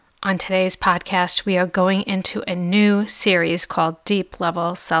On today's podcast, we are going into a new series called Deep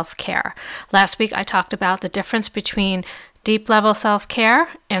Level Self-Care. Last week, I talked about the difference between deep level self-care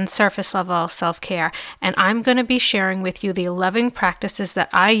and surface level self-care, and I'm going to be sharing with you the 11 practices that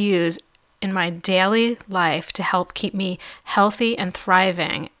I use in my daily life to help keep me healthy and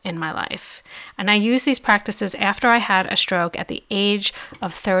thriving in my life. And I use these practices after I had a stroke at the age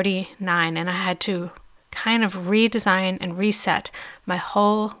of 39, and I had to kind of redesign and reset my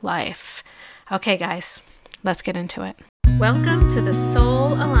whole life. Okay, guys, let's get into it. Welcome to the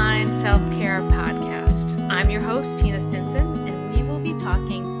Soul Aligned Self-Care Podcast. I'm your host, Tina Stinson, and we will be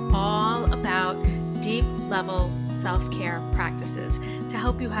talking all about deep level self-care practices to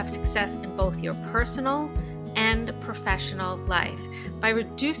help you have success in both your personal and professional life by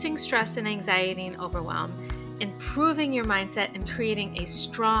reducing stress and anxiety and overwhelm, improving your mindset, and creating a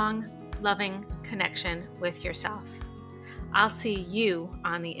strong, loving connection with yourself. I'll see you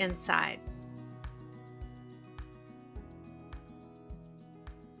on the inside.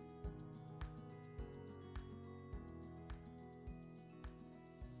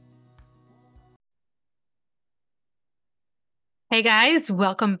 Hey guys,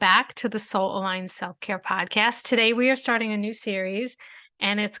 welcome back to the Soul Aligned Self-Care Podcast. Today we are starting a new series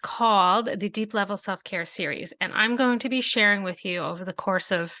and it's called the Deep Level Self-Care Series. And I'm going to be sharing with you over the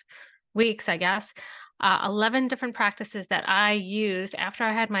course of weeks, 11 different practices that I used after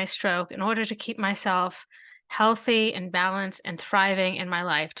I had my stroke in order to keep myself healthy and balanced and thriving in my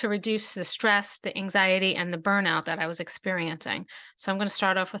life, to reduce the stress, the anxiety, and the burnout that I was experiencing. So I'm going to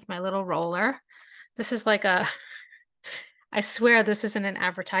start off with my little roller. This is I swear this isn't an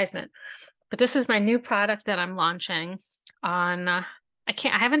advertisement, but this is my new product that I'm launching on, I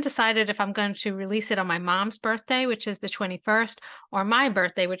haven't decided if I'm going to release it on my mom's birthday, which is the 21st, or my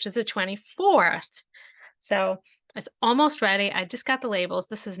birthday, which is the 24th. So it's almost ready. I just got the labels.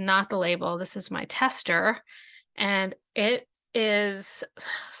 This is not the label. This is my tester, and it is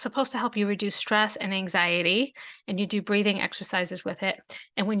supposed to help you reduce stress and anxiety, and you do breathing exercises with it.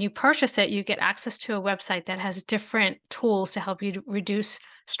 And when you purchase it, you get access to a website that has different tools to help you reduce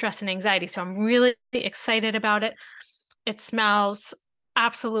stress and anxiety. So I'm really excited about it. It smells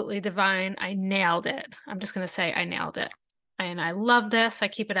absolutely divine. I nailed it. I'm just going to say I nailed it. And I love this. I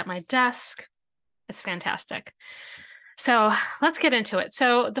keep it at my desk. It's fantastic. So let's get into it.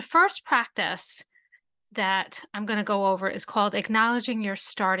 So the first practice that I'm going to go over is called acknowledging your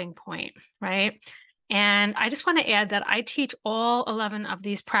starting point, right? And I just want to add that I teach all 11 of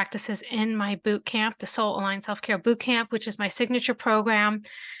these practices in my boot camp, the Soul Aligned Self-Care Boot Camp, which is my signature program.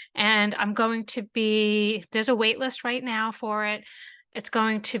 And there's a wait list right now for it. It's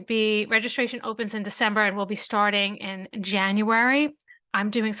going to be, registration opens in December and we'll be starting in January. I'm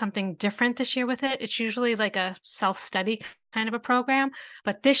doing something different this year with it. It's usually like a self-study kind of a program,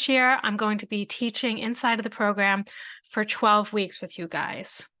 but this year I'm going to be teaching inside of the program for 12 weeks with you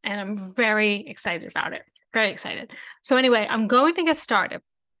guys. And I'm very excited about it. Very excited. So anyway, I'm going to get started.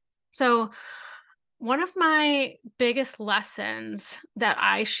 So one of my biggest lessons that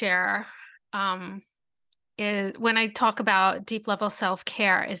I share is when I talk about deep level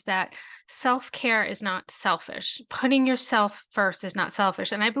self-care is that self-care is not selfish. Putting yourself first is not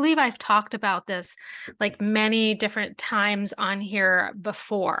selfish. And I believe I've talked about this like many different times on here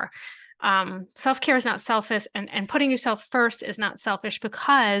before. Self-care is not selfish, and putting yourself first is not selfish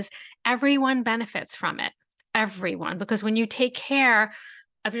because everyone benefits from it. Everyone. Because when you take care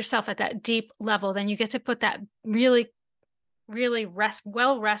of yourself at that deep level, then you get to put that really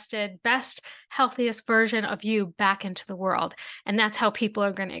well-rested, best, healthiest version of you back into the world. And that's how people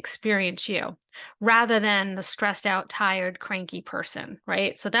are going to experience you rather than the stressed out, tired, cranky person,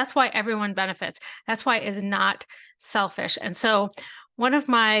 right? So that's why everyone benefits. That's why it's not selfish. And so one of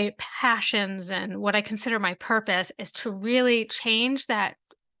my passions and what I consider my purpose is to really change that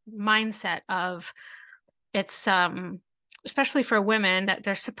mindset of it's especially for women, that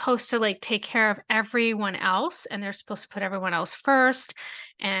they're supposed to like take care of everyone else and they're supposed to put everyone else first.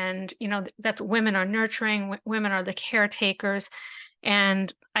 And, that women are nurturing, women are the caretakers.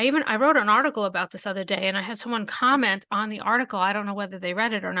 And I wrote an article about this other day and I had someone comment on the article. I don't know whether they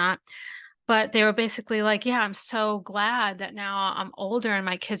read it or not, but they were basically like, yeah, I'm so glad that now I'm older and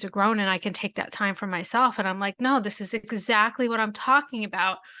my kids are grown and I can take that time for myself. And I'm like, no, this is exactly what I'm talking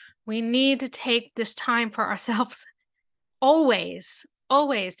about. We need to take this time for ourselves. Always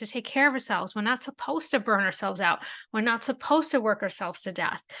to take care of ourselves. We're not supposed to burn ourselves out. We're not supposed to work ourselves to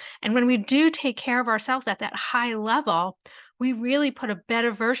death. And when we do take care of ourselves at that high level, we really put a better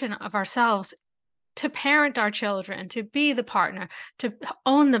version of ourselves to parent our children, to be the partner, to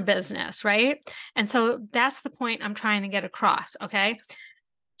own the business, right? And so that's the point I'm trying to get across, okay?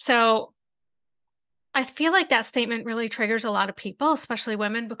 So I feel like that statement really triggers a lot of people, especially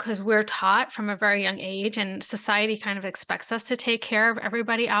women, because we're taught from a very young age and society kind of expects us to take care of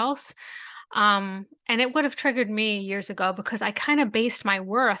everybody else. And it would have triggered me years ago because I kind of based my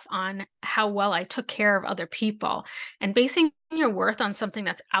worth on how well I took care of other people. And basing your worth on something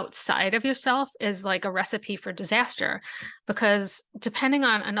that's outside of yourself is like a recipe for disaster because depending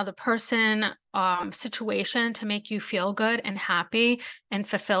on another person, situation to make you feel good and happy and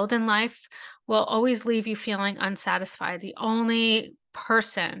fulfilled in life will always leave you feeling unsatisfied. The only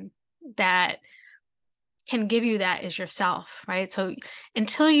person that can give you that is yourself, right? So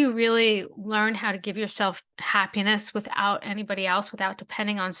until you really learn how to give yourself happiness without anybody else, without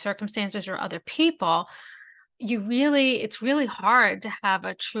depending on circumstances or other people, it's really hard to have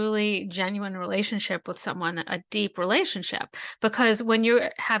a truly genuine relationship with someone, a deep relationship, because when you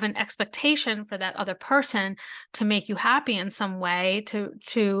have an expectation for that other person to make you happy in some way,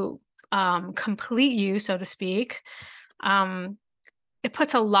 to complete you, so to speak, um, it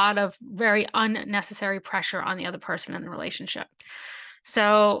puts a lot of very unnecessary pressure on the other person in the relationship.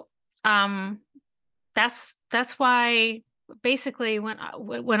 So um, that's why basically when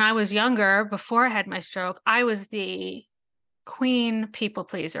I was younger, before I had my stroke, I was the queen people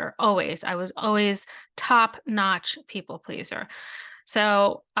pleaser. Always, I was always top notch people pleaser.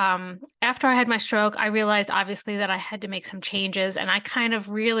 So after I had my stroke, I realized obviously that I had to make some changes, and I kind of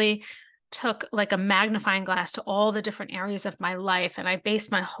really took like a magnifying glass to all the different areas of my life, and I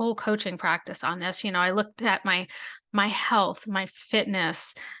based my whole coaching practice on this. I looked at my health, my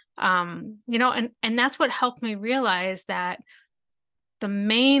fitness, and that's what helped me realize that the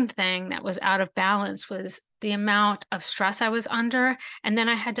main thing that was out of balance was the amount of stress I was under. And then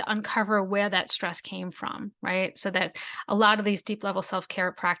I had to uncover where that stress came from, right? So that a lot of these deep level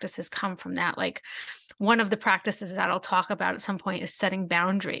self-care practices come from that. Like one of the practices that I'll talk about at some point is setting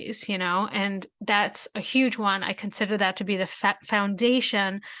boundaries, and that's a huge one. I consider that to be the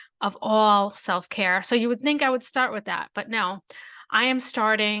foundation of all self-care. So you would think I would start with that, but no, I am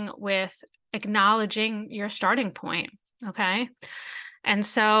starting with acknowledging your starting point. Okay. And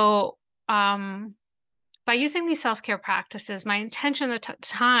so, by using these self-care practices, my intention at the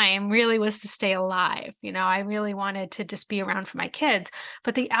time really was to stay alive. I really wanted to just be around for my kids,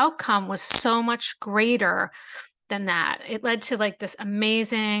 but the outcome was so much greater than that. It led to like this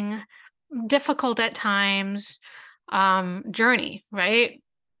amazing, difficult at times, journey, right?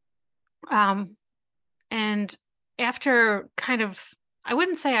 And after I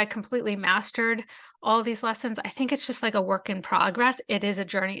wouldn't say I completely mastered all these lessons. I think it's just like a work in progress. It is a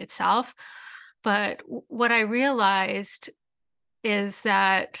journey itself. But what I realized is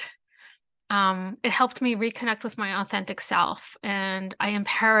that it helped me reconnect with my authentic self, and I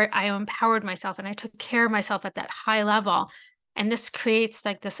empowered myself, and I took care of myself at that high level. And this creates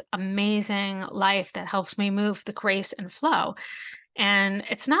like this amazing life that helps me move the grace and flow. And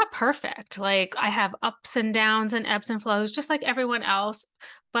it's not perfect. Like I have ups and downs and ebbs and flows, just like everyone else.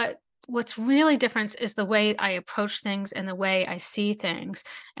 But what's really different is the way I approach things and the way I see things.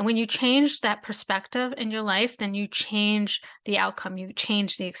 And when you change that perspective in your life, then you change the outcome, you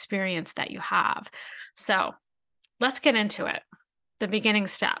change the experience that you have. So let's get into it. The beginning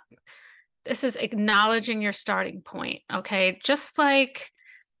step. This is acknowledging your starting point. Okay. Just like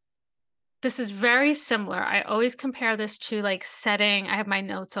this is very similar. I always compare this to like I have my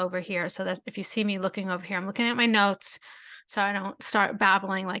notes over here so that if you see me looking over here, I'm looking at my notes so I don't start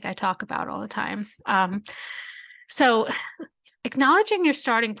babbling like I talk about all the time. So acknowledging your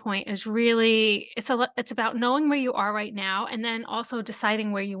starting point is really, it's about knowing where you are right now and then also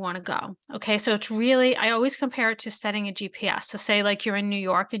deciding where you want to go. Okay. So it's really, I always compare it to setting a GPS. So say like you're in New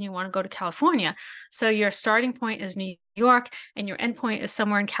York and you want to go to California. So your starting point is New York and your end point is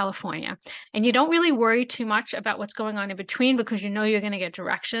somewhere in California. And you don't really worry too much about what's going on in between because you know you're going to get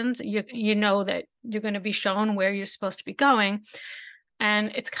directions. You know that you're going to be shown where you're supposed to be going.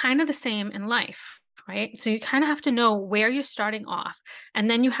 And it's kind of the same in life. Right? So you kind of have to know where you're starting off, and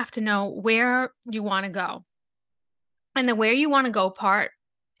then you have to know where you want to go. And the where you want to go part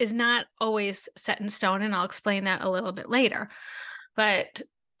is not always set in stone, and I'll explain that a little bit later. But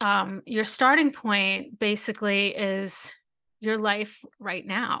your starting point basically is your life right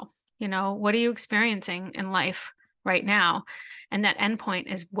now. What are you experiencing in life right now? And that endpoint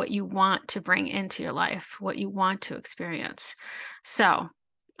is what you want to bring into your life, what you want to experience. So,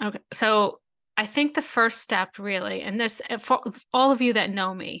 okay. So I think the first step really, and this for all of you that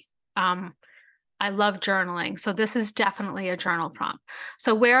know me, I love journaling. So this is definitely a journal prompt.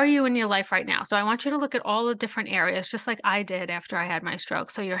 So where are you in your life right now? So I want you to look at all the different areas, just like I did after I had my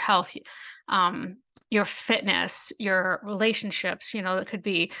stroke. So your health, your fitness, your relationships, that could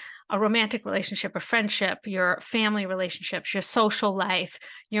be a romantic relationship, a friendship, your family relationships, your social life,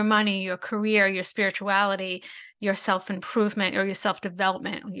 your money, your career, your spirituality, your self-improvement or your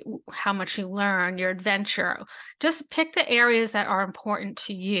self-development, how much you learn, your adventure. Just pick the areas that are important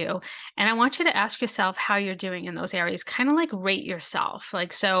to you. And I want you to ask yourself how you're doing in those areas, kind of like rate yourself.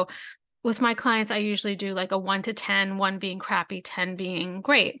 Like, so with my clients, I usually do like a 1 to 10, 1 being crappy, 10 being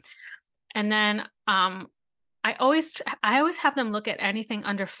great. And then I always have them look at anything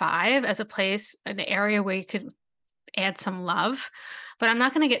under 5 as an area where you could add some love. But I'm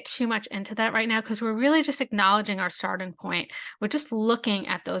not going to get too much into that right now because we're really just acknowledging our starting point. We're just looking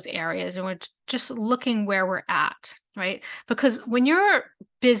at those areas and we're just looking where we're at, right? Because when you're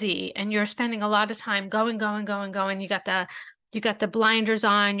busy and you're spending a lot of time going, you got the blinders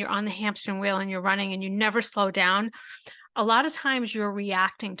on, you're on the hamster wheel and you're running and you never slow down. A lot of times you're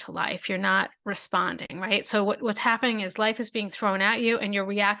reacting to life. You're not responding, right? So what's happening is life is being thrown at you and you're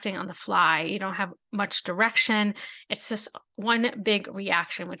reacting on the fly. You don't have much direction. It's just one big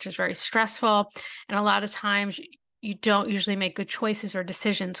reaction, which is very stressful. And a lot of times you don't usually make good choices or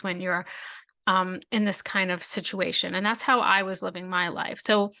decisions when you're in this kind of situation. And that's how I was living my life.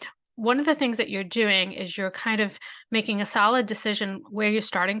 So one of the things that you're doing is you're kind of making a solid decision where your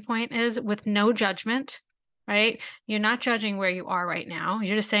starting point is with no judgment, right? You're not judging where you are right now.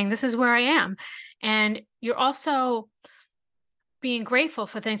 You're just saying, this is where I am. And you're also being grateful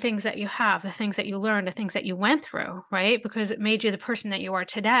for the things that you have, the things that you learned, the things that you went through, right? Because it made you the person that you are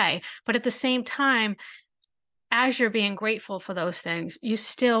today. But at the same time, as you're being grateful for those things, you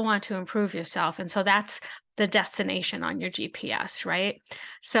still want to improve yourself. And so that's the destination on your GPS, right?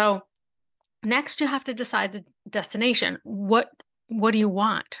 So next you have to decide the destination. What do you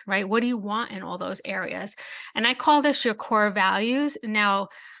want, right? What do you want in all those areas? And I call this your core values. Now,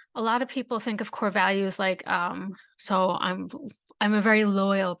 a lot of people think of core values like, so I'm a very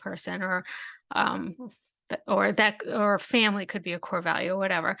loyal person, or family could be a core value or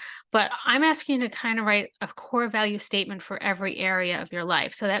whatever. But I'm asking you to kind of write a core value statement for every area of your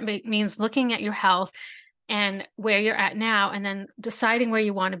life. So that means looking at your health and where you're at now, and then deciding where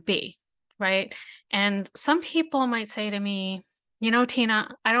you want to be, right? And some people might say to me,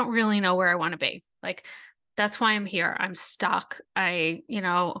 Tina, I don't really know where I want to be. Like, that's why I'm here. I'm stuck. I've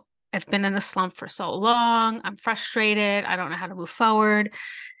been in the slump for so long. I'm frustrated. I don't know how to move forward.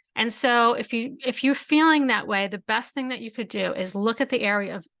 And so if you're feeling that way, the best thing that you could do is look at the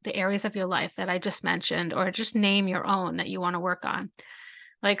areas of your life that I just mentioned, or just name your own that you want to work on.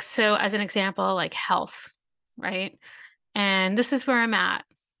 Like, so as an example, like health, right? And this is where I'm at.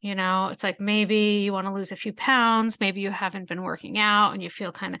 It's like maybe you want to lose a few pounds, maybe you haven't been working out and you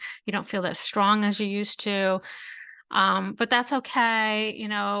don't feel as strong as you used to. But that's okay.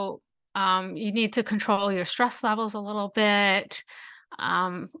 You need to control your stress levels a little bit.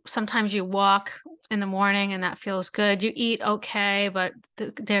 Sometimes you walk in the morning and that feels good. You eat okay, but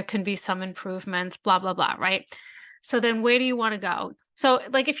there can be some improvements, blah, blah, blah, right? So then where do you want to go? So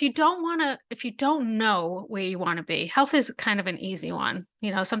like, if you don't know where you want to be, health is kind of an easy one.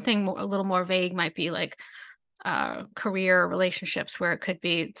 Something a little more vague might be like career, relationships, where it could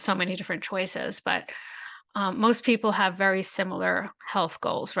be so many different choices. But most people have very similar health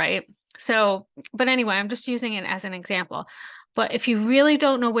goals, right? So, but anyway, I'm just using it as an example. But if you really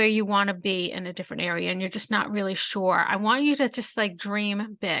don't know where you want to be in a different area and you're just not really sure, I want you to just like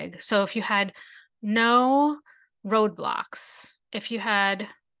dream big. So if you had no roadblocks, if you had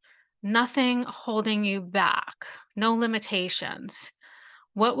nothing holding you back, no limitations,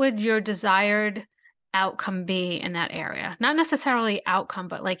 what would your desired outcome be in that area? Not necessarily outcome,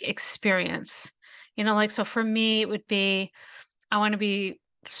 but like experience. So for me, it would be, I want to be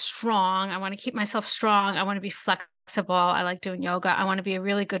strong. I want to keep myself strong. I want to be flexible. I like doing yoga. I want to be a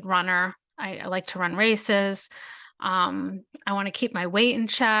really good runner. I like to run races. I want to keep my weight in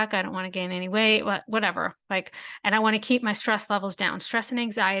check. I don't want to gain any weight, whatever. And I want to keep my stress levels down. Stress and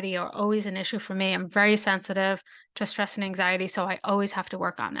anxiety are always an issue for me. I'm very sensitive to stress and anxiety, so I always have to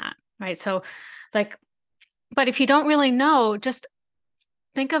work on that, right? So but if you don't really know, just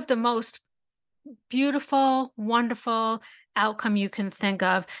think of the most beautiful, wonderful outcome you can think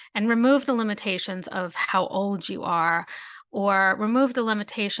of and remove the limitations of how old you are, or remove the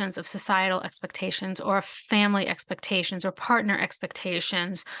limitations of societal expectations or family expectations or partner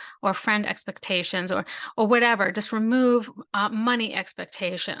expectations or friend expectations or whatever. Just remove money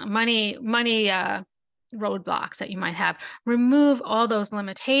roadblocks that you might have. Remove all those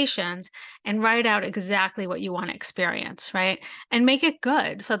limitations and write out exactly what you want to experience, right? And make it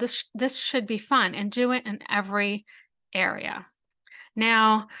good. So this should be fun, and do it in every area.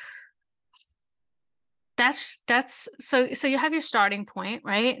 Now, That's so you have your starting point,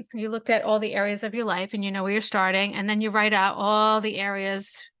 right? You looked at all the areas of your life and you know where you're starting, and then you write out all the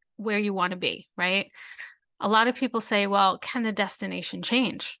areas where you want to be, right? A lot of people say, well, can the destination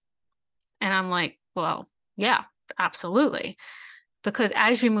change? And I'm like, well, yeah, absolutely. Because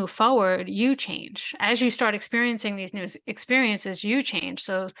as you move forward, you change. As you start experiencing these new experiences, you change.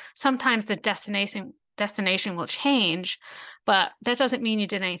 So sometimes the destination will change, but that doesn't mean you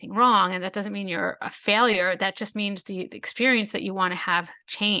did anything wrong, and that doesn't mean you're a failure. That just means the experience that you want to have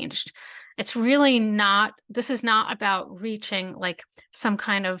changed. It's really not, this is not about reaching like some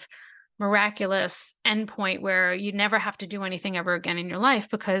kind of miraculous endpoint where you never have to do anything ever again in your life,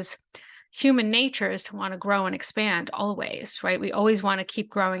 because human nature is to want to grow and expand always, right? We always want to keep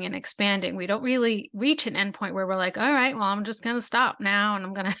growing and expanding. We don't really reach an endpoint where we're like, all right, well, I'm just going to stop now and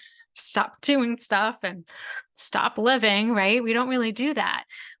I'm going to stop doing stuff and stop living, right? We don't really do that.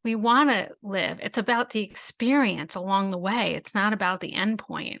 We want to live. It's about the experience along the way. It's not about the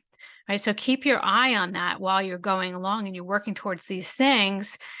endpoint, right? So keep your eye on that while you're going along and you're working towards these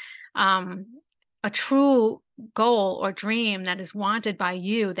things. A true goal or dream that is wanted by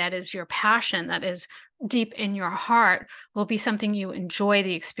you, that is your passion, that is deep in your heart, will be something you enjoy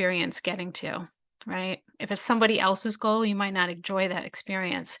the experience getting to, right? If it's somebody else's goal, you might not enjoy that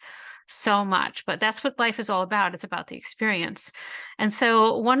experience so much, but that's what life is all about. It's about the experience. And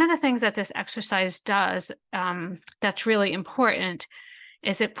so one of the things that this exercise does, that's really important,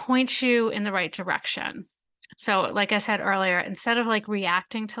 is it points you in the right direction. So like I said earlier, instead of like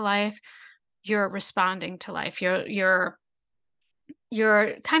reacting to life, you're responding to life. You're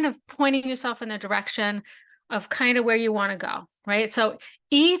kind of pointing yourself in the direction of kind of where you want to go, right? So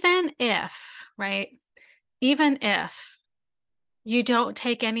even if, right, even if you don't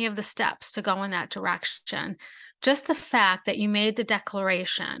take any of the steps to go in that direction, just the fact that you made the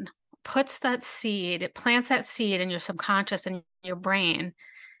declaration puts that seed, it plants that seed in your subconscious and your brain,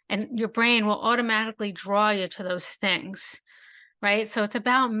 and your brain will automatically draw you to those things, right? So it's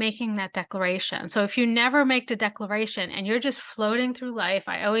about making that declaration. So if you never make the declaration and you're just floating through life,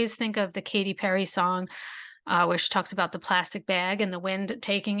 I always think of the Katy Perry song, where she talks about the plastic bag and the wind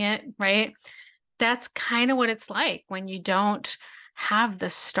taking it, right? That's kind of what it's like when you don't have the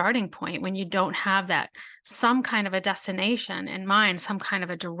starting point, when you don't have that some kind of a destination in mind, some kind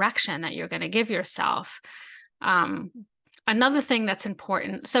of a direction that you're going to give yourself. Another thing that's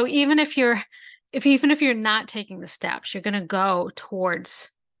important. So even if you're not taking the steps, you're going to go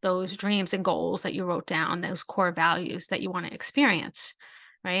towards those dreams and goals that you wrote down, those core values that you want to experience,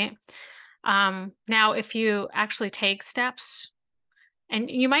 right? Now, if you actually take steps, and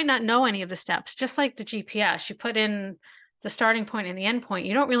you might not know any of the steps, just like the GPS, you put in the starting point and the end point.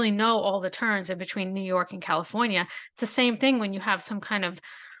 You don't really know all the turns in between New York and California. It's the same thing when you have some kind of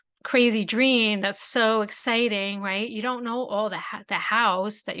crazy dream that's so exciting, right? You don't know all the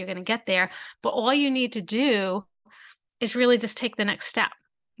house that you're going to get there, but all you need to do is really just take the next step,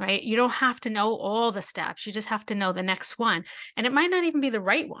 right? You don't have to know all the steps. You just have to know the next one. And it might not even be the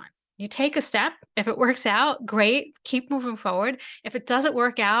right one. You take a step. If it works out, great. Keep moving forward. If it doesn't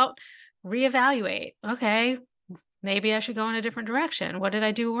work out, reevaluate. Okay, maybe I should go in a different direction. What did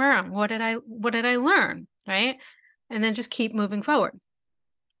I do wrong? What did I learn? Right? And then just keep moving forward.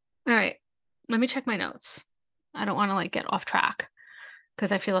 All right, let me check my notes. I don't want to like get off track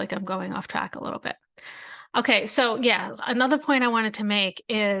because I feel like I'm going off track a little bit. Okay, so yeah, another point I wanted to make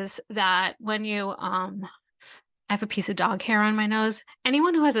is that when you, I have a piece of dog hair on my nose.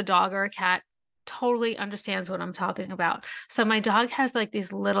 Anyone who has a dog or a cat totally understands what I'm talking about. So my dog has like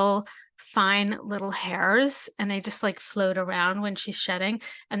these little fine little hairs, and they just like float around when she's shedding,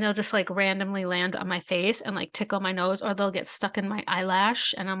 and they'll just like randomly land on my face and like tickle my nose, or they'll get stuck in my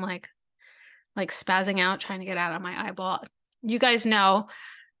eyelash, and I'm like spazzing out trying to get out of my eyeball. You guys know,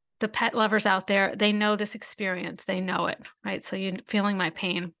 the pet lovers out there, they know this experience. They know it, right? So you're feeling my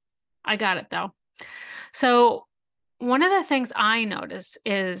pain. I got it though. So one of the things I notice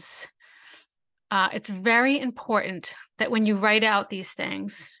is it's very important that when you write out these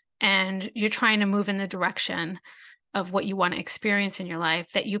things and you're trying to move in the direction of what you want to experience in your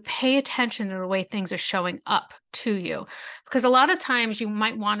life, that you pay attention to the way things are showing up to you. Because a lot of times you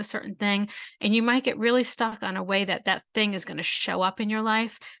might want a certain thing and you might get really stuck on a way that that thing is going to show up in your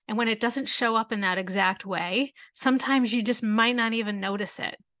life. And when it doesn't show up in that exact way, sometimes you just might not even notice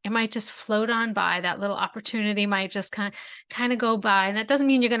it. It might just float on by. That little opportunity might just kind of go by. And that doesn't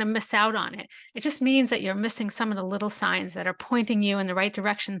mean you're going to miss out on it. It just means that you're missing some of the little signs that are pointing you in the right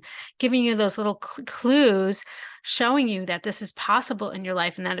direction, giving you those little clues, showing you that this is possible in your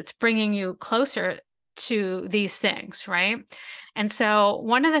life and that it's bringing you closer to these things, right? And so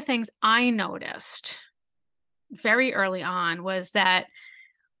one of the things I noticed very early on was that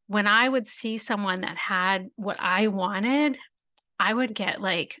when I would see someone that had what I wanted, I would get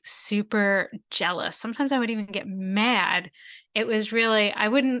like super jealous. Sometimes I would even get mad. It was really, I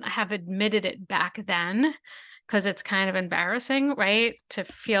wouldn't have admitted it back then because it's kind of embarrassing, right? To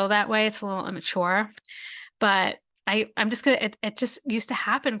feel that way. It's a little immature. But I'm just gonna, it just used to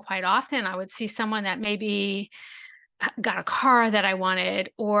happen quite often. I would see someone that maybe got a car that I wanted,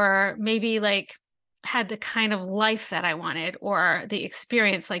 or maybe like had the kind of life that I wanted, or the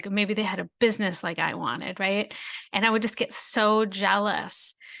experience, like maybe they had a business like I wanted, right? And I would just get so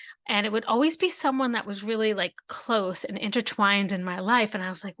jealous. And it would always be someone that was really like close and intertwined in my life. And I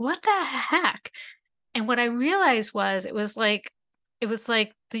was like, what the heck? And what I realized was it was like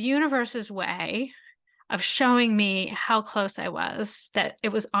the universe's way of showing me how close I was, that it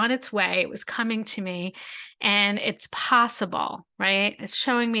was on its way, it was coming to me, and it's possible, right? It's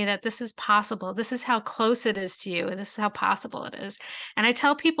showing me that this is possible. This is how close it is to you. This is how possible it is. And I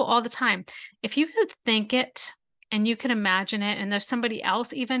tell people all the time, if you could think it and you can imagine it, and there's somebody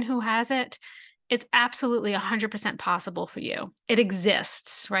else even who has it, it's absolutely 100% possible for you. It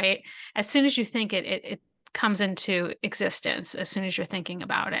exists, right? As soon as you think it, it comes into existence as soon as you're thinking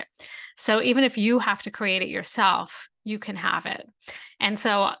about it. So even if you have to create it yourself, you can have it. And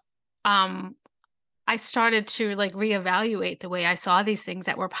so I started to like reevaluate the way I saw these things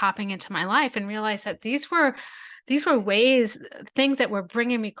that were popping into my life and realize that these were ways, things that were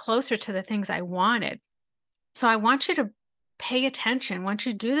bringing me closer to the things I wanted. So I want you to pay attention once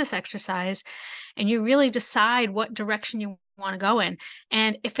you do this exercise and you really decide what direction you want to go in.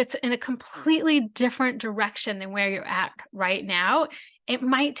 And if it's in a completely different direction than where you're at right now, it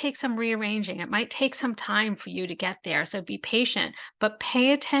might take some rearranging. It might take some time for you to get there. So be patient, but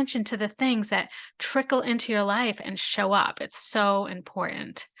pay attention to the things that trickle into your life and show up. It's so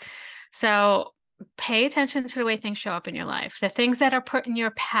important. So pay attention to the way things show up in your life. The things that are put in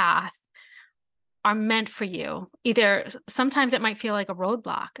your path are meant for you. Either sometimes it might feel like a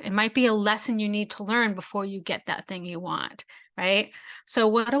roadblock. It might be a lesson you need to learn before you get that thing you want, right? So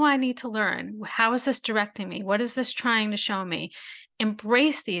what do I need to learn? How is this directing me? What is this trying to show me?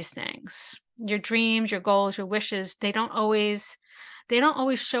 Embrace these things. Your dreams, your goals, your wishes, they don't always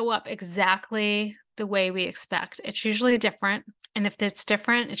show up exactly the way we expect. It's usually different. And if it's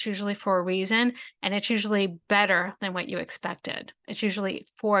different, it's usually for a reason, and it's usually better than what you expected. It's usually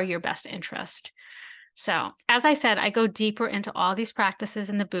for your best interest. So as I said, I go deeper into all these practices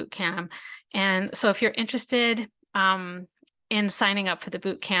in the boot camp. And so if you're interested in signing up for the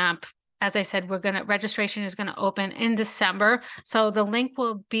boot camp, as I said, registration is going to open in December. So the link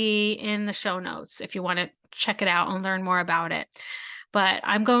will be in the show notes if you want to check it out and learn more about it. But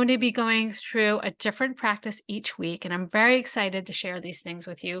I'm going to be going through a different practice each week, and I'm very excited to share these things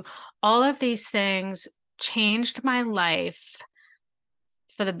with you. All of these things changed my life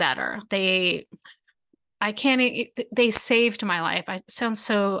for the better. They saved my life. I sound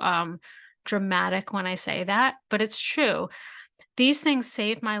so dramatic when I say that, but it's true. These things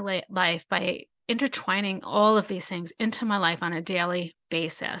saved my life by intertwining all of these things into my life on a daily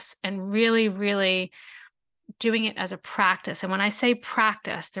basis and really, really doing it as a practice. And when I say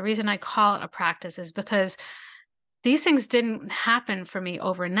practice, the reason I call it a practice is because these things didn't happen for me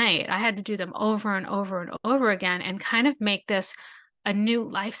overnight. I had to do them over and over and over again and kind of make this a new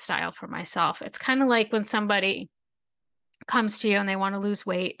lifestyle for myself. It's kind of like when somebody comes to you and they want to lose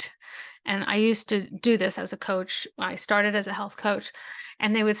weight. And I used to do this as a coach. I started as a health coach,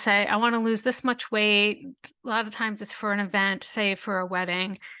 and they would say, I want to lose this much weight. A lot of times it's for an event, say for a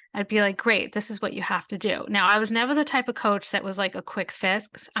wedding. I'd be like, great, this is what you have to do. Now, I was never the type of coach that was like a quick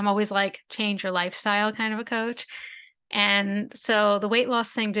fix. I'm always like change your lifestyle kind of a coach. And so the weight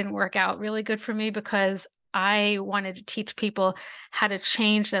loss thing didn't work out really good for me because I wanted to teach people how to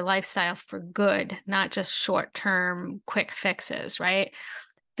change their lifestyle for good, not just short-term quick fixes, right?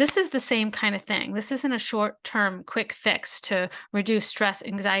 This is the same kind of thing. This isn't a short-term quick fix to reduce stress,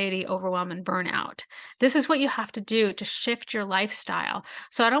 anxiety, overwhelm, and burnout. This is what you have to do to shift your lifestyle.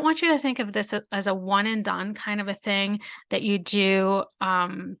 So I don't want you to think of this as a one and done kind of a thing that you do,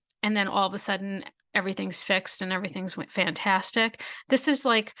 and then all of a sudden everything's fixed and everything's fantastic. This is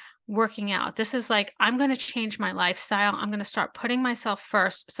like working out. This is like, I'm going to change my lifestyle. I'm going to start putting myself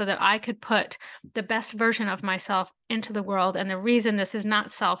first so that I could put the best version of myself into the world. And the reason this is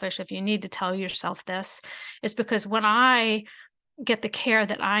not selfish, if you need to tell yourself this, is because when I get the care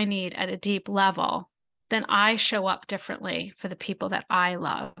that I need at a deep level, then I show up differently for the people that I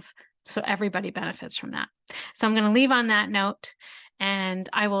love. So everybody benefits from that. So I'm going to leave on that note, and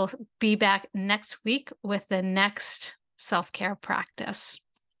I will be back next week with the next self-care practice.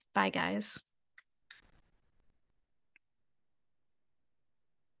 Bye, guys.